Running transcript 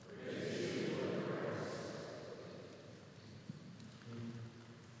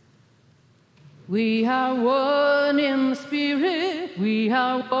We are one in the Spirit, we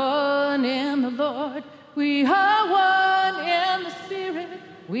are one in the Lord. We are one in the Spirit,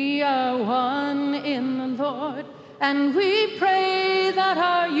 we are one in the Lord. And we pray that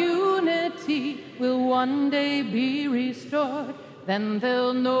our unity will one day be restored. Then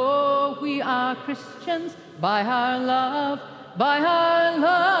they'll know we are Christians by our love, by our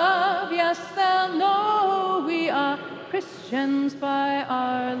love. Yes, they'll know we are Christians by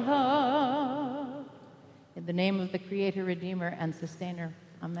our love. In the name of the Creator, Redeemer, and Sustainer,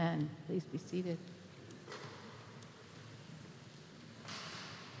 amen. Please be seated.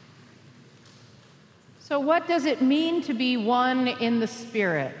 So what does it mean to be one in the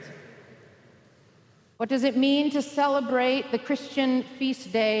Spirit? What does it mean to celebrate the Christian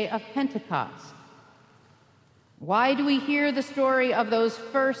feast day of Pentecost? Why do we hear the story of those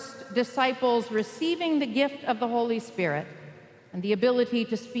first disciples receiving the gift of the Holy Spirit and the ability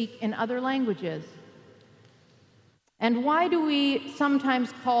to speak in other languages? And why do we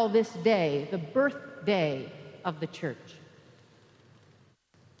sometimes call this day the birthday of the church?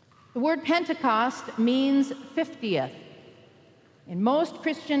 The word Pentecost means 50th. In most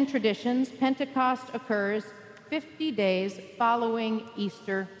Christian traditions, Pentecost occurs 50 days following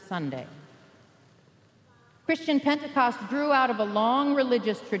Easter Sunday. Christian Pentecost grew out of a long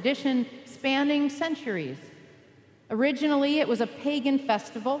religious tradition spanning centuries. Originally, it was a pagan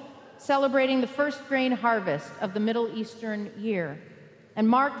festival celebrating the first grain harvest of the Middle Eastern year and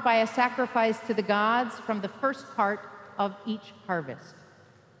marked by a sacrifice to the gods from the first part of each harvest.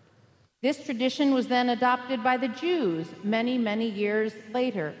 This tradition was then adopted by the Jews many, many years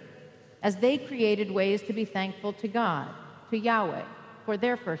later as they created ways to be thankful to God, to Yahweh, for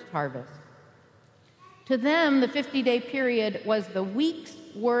their first harvest. To them, the 50-day period was the week's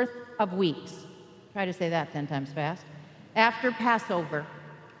worth of weeks. Try to say that 10 times fast. After Passover,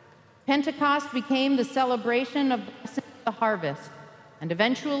 Pentecost became the celebration of the harvest and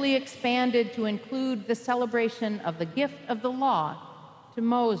eventually expanded to include the celebration of the gift of the law to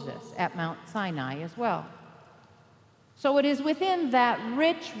Moses at Mount Sinai as well. So it is within that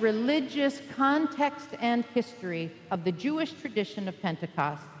rich religious context and history of the Jewish tradition of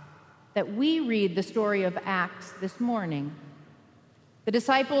Pentecost that we read the story of Acts this morning. The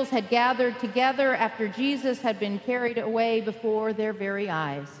disciples had gathered together after Jesus had been carried away before their very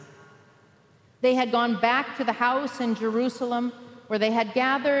eyes. They had gone back to the house in Jerusalem where they had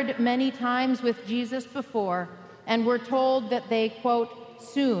gathered many times with Jesus before and were told that they, quote,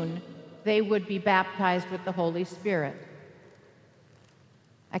 soon they would be baptized with the Holy Spirit.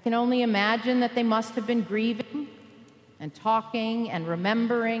 I can only imagine that they must have been grieving and talking and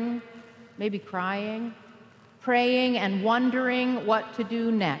remembering, maybe crying, praying and wondering what to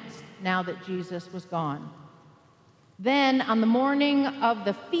do next now that Jesus was gone. Then, on the morning of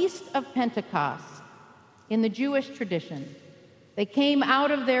the Feast of Pentecost, in the Jewish tradition, they came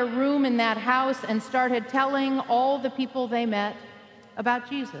out of their room in that house and started telling all the people they met about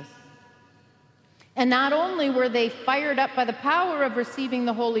Jesus. And not only were they fired up by the power of receiving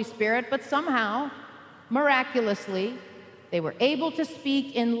the Holy Spirit, but somehow, miraculously, they were able to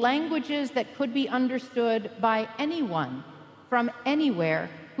speak in languages that could be understood by anyone from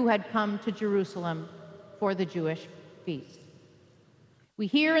anywhere who had come to Jerusalem for the Jewish feast. We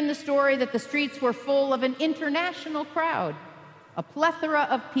hear in the story that the streets were full of an international crowd, a plethora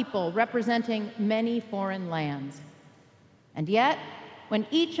of people representing many foreign lands. And yet, when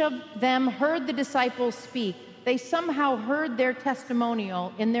each of them heard the disciples speak, they somehow heard their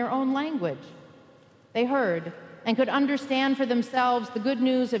testimonial in their own language. They heard and could understand for themselves the good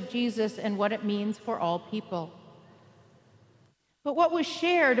news of Jesus and what it means for all people. But what was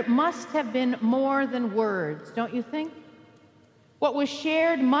shared must have been more than words, don't you think? What was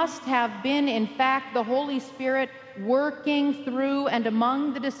shared must have been, in fact, the Holy Spirit working through and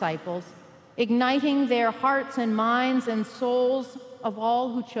among the disciples, igniting their hearts and minds and souls of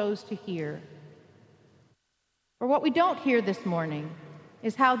all who chose to hear. For what we don't hear this morning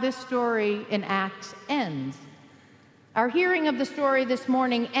is how this story in Acts ends. Our hearing of the story this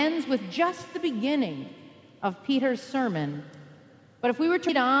morning ends with just the beginning of Peter's sermon. But if we were to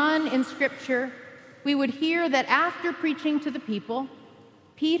read on in Scripture, we would hear that after preaching to the people,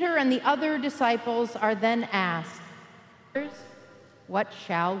 Peter and the other disciples are then asked, "What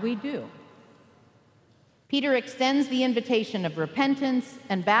shall we do?" Peter extends the invitation of repentance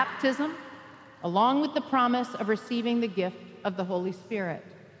and baptism, along with the promise of receiving the gift of the Holy Spirit.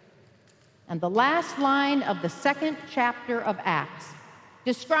 And the last line of the second chapter of Acts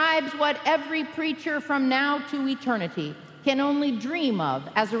describes what every preacher from now to eternity can only dream of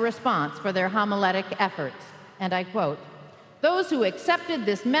as a response for their homiletic efforts. And I quote, Those who accepted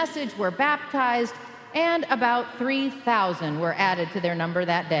this message were baptized, and about 3,000 were added to their number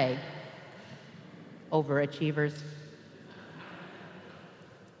that day. Overachievers.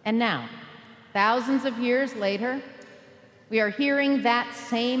 And now, thousands of years later, we are hearing that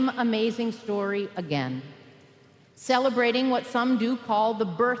same amazing story again, celebrating what some do call the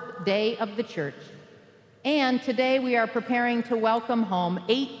birthday of the church. And today we are preparing to welcome home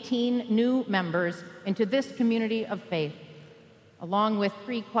 18 new members into this community of faith, along with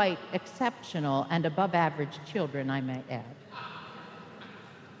 3 quite exceptional and above-average children, I might add.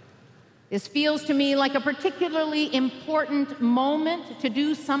 This feels to me like a particularly important moment to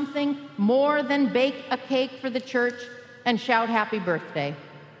do something more than bake a cake for the church and shout happy birthday.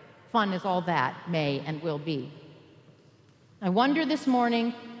 Fun is all that may and will be. I wonder this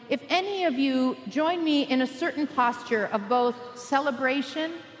morning if any of you join me in a certain posture of both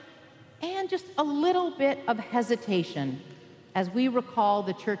celebration and just a little bit of hesitation as we recall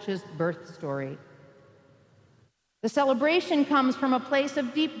the church's birth story. The celebration comes from a place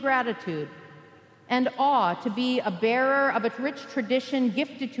of deep gratitude and awe to be a bearer of a rich tradition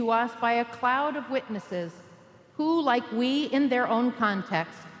gifted to us by a cloud of witnesses who, like we in their own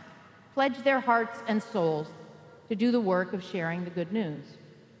context, pledge their hearts and souls to do the work of sharing the good news.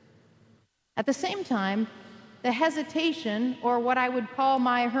 At the same time, the hesitation, or what I would call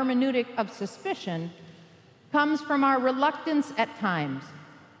my hermeneutic of suspicion, comes from our reluctance at times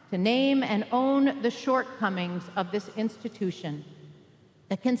to name and own the shortcomings of this institution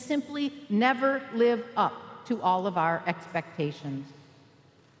that can simply never live up to all of our expectations.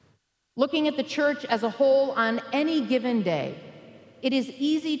 Looking at the church as a whole on any given day, it is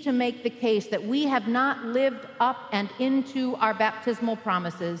easy to make the case that we have not lived up and into our baptismal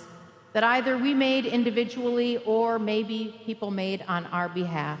promises that either we made individually or maybe people made on our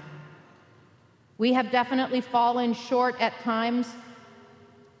behalf. We have definitely fallen short at times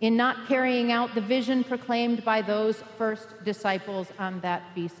in not carrying out the vision proclaimed by those first disciples on that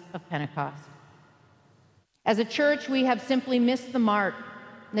feast of Pentecost. As a church, we have simply missed the mark,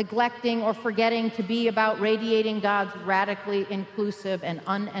 neglecting or forgetting to be about radiating God's radically inclusive and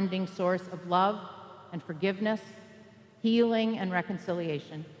unending source of love and forgiveness, healing and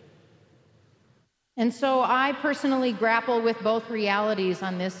reconciliation. And so I personally grapple with both realities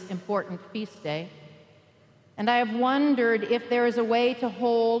on this important feast day, and I have wondered if there is a way to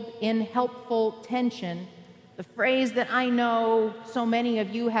hold in helpful tension the phrase that I know so many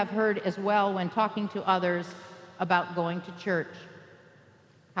of you have heard as well when talking to others about going to church.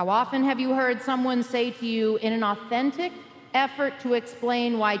 How often have you heard someone say to you in an authentic effort to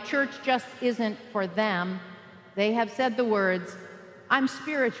explain why church just isn't for them, they have said the words, "I'm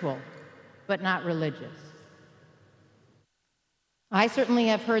spiritual, but not religious." I certainly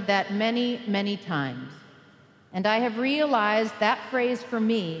have heard that many, many times, and I have realized that phrase for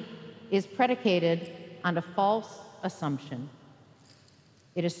me is predicated on a false assumption.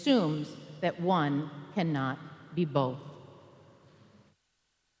 It assumes that one cannot be both.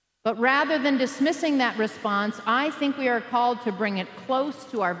 But rather than dismissing that response, I think we are called to bring it close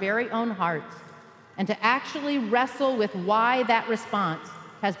to our very own hearts and to actually wrestle with why that response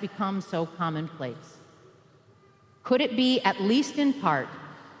has become so commonplace. Could it be, at least in part,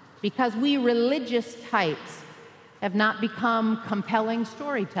 because we religious types have not become compelling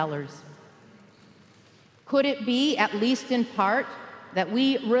storytellers? Could it be, at least in part, that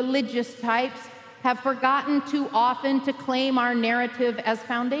we religious types have forgotten too often to claim our narrative as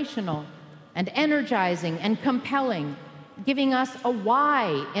foundational and energizing and compelling, giving us a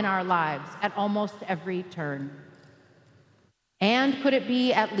why in our lives at almost every turn? And could it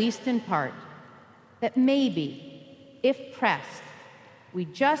be, at least in part, that maybe, if pressed, we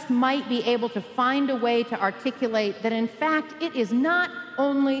just might be able to find a way to articulate that, in fact, it is not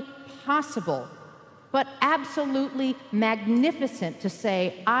only possible, but absolutely magnificent to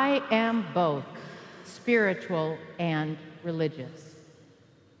say, I am both spiritual and religious.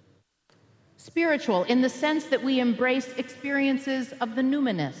 Spiritual in the sense that we embrace experiences of the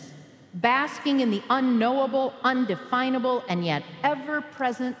numinous, basking in the unknowable, undefinable, and yet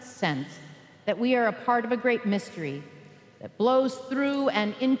ever-present sense that we are a part of a great mystery that blows through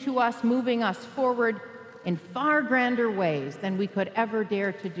and into us, moving us forward in far grander ways than we could ever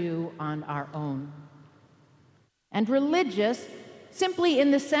dare to do on our own. And religious simply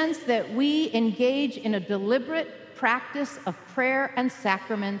in the sense that we engage in a deliberate practice of prayer and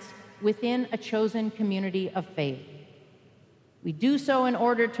sacraments within a chosen community of faith. We do so in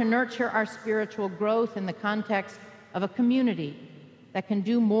order to nurture our spiritual growth in the context of a community that can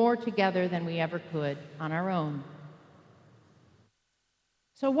do more together than we ever could on our own.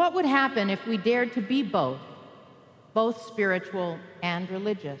 So what would happen if we dared to be both both spiritual and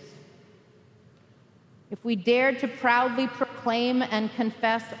religious. If we dared to proudly proclaim and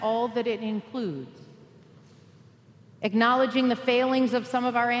confess all that it includes, acknowledging the failings of some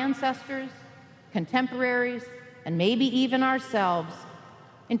of our ancestors, contemporaries, and maybe even ourselves,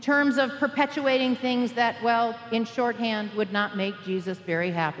 in terms of perpetuating things that, well, in shorthand, would not make Jesus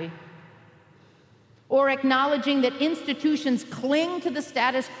very happy. Or acknowledging that institutions cling to the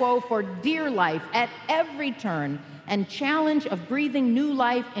status quo for dear life at every turn, and challenge of breathing new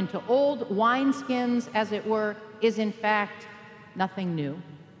life into old wineskins, as it were, is in fact nothing new.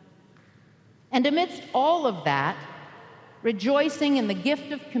 And amidst all of that, rejoicing in the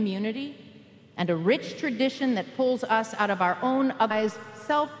gift of community and a rich tradition that pulls us out of our own otherwise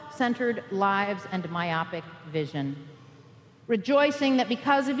self-centered lives and myopic vision. Rejoicing that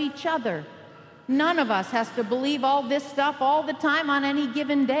because of each other, none of us has to believe all this stuff all the time on any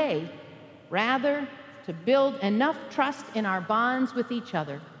given day. Rather, to build enough trust in our bonds with each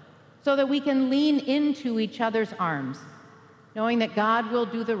other so that we can lean into each other's arms, knowing that God will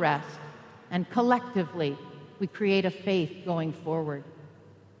do the rest, and collectively we create a faith going forward.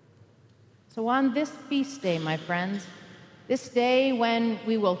 So on this feast day, my friends, this day when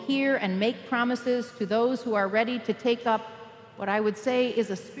we will hear and make promises to those who are ready to take up what I would say is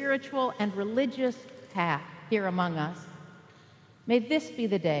a spiritual and religious path here among us, may this be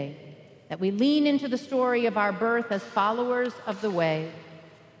the day that we lean into the story of our birth as followers of the way,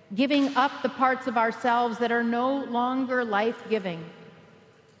 giving up the parts of ourselves that are no longer life-giving,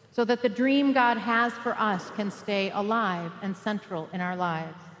 so that the dream God has for us can stay alive and central in our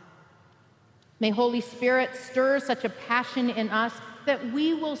lives. May Holy Spirit stir such a passion in us that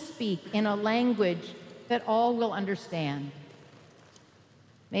we will speak in a language that all will understand.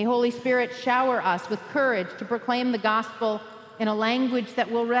 May Holy Spirit shower us with courage to proclaim the gospel in a language that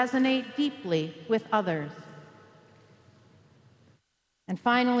will resonate deeply with others. And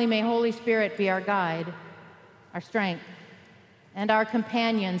finally, may Holy Spirit be our guide, our strength, and our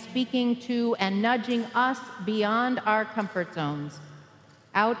companion, speaking to and nudging us beyond our comfort zones,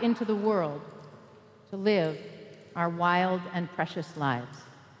 out into the world, to live our wild and precious lives.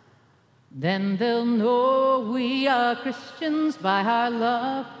 Then they'll know we are Christians by our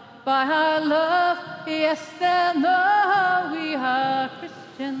love, yes, they'll know we are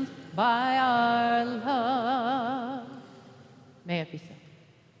Christians by our love. May it be so.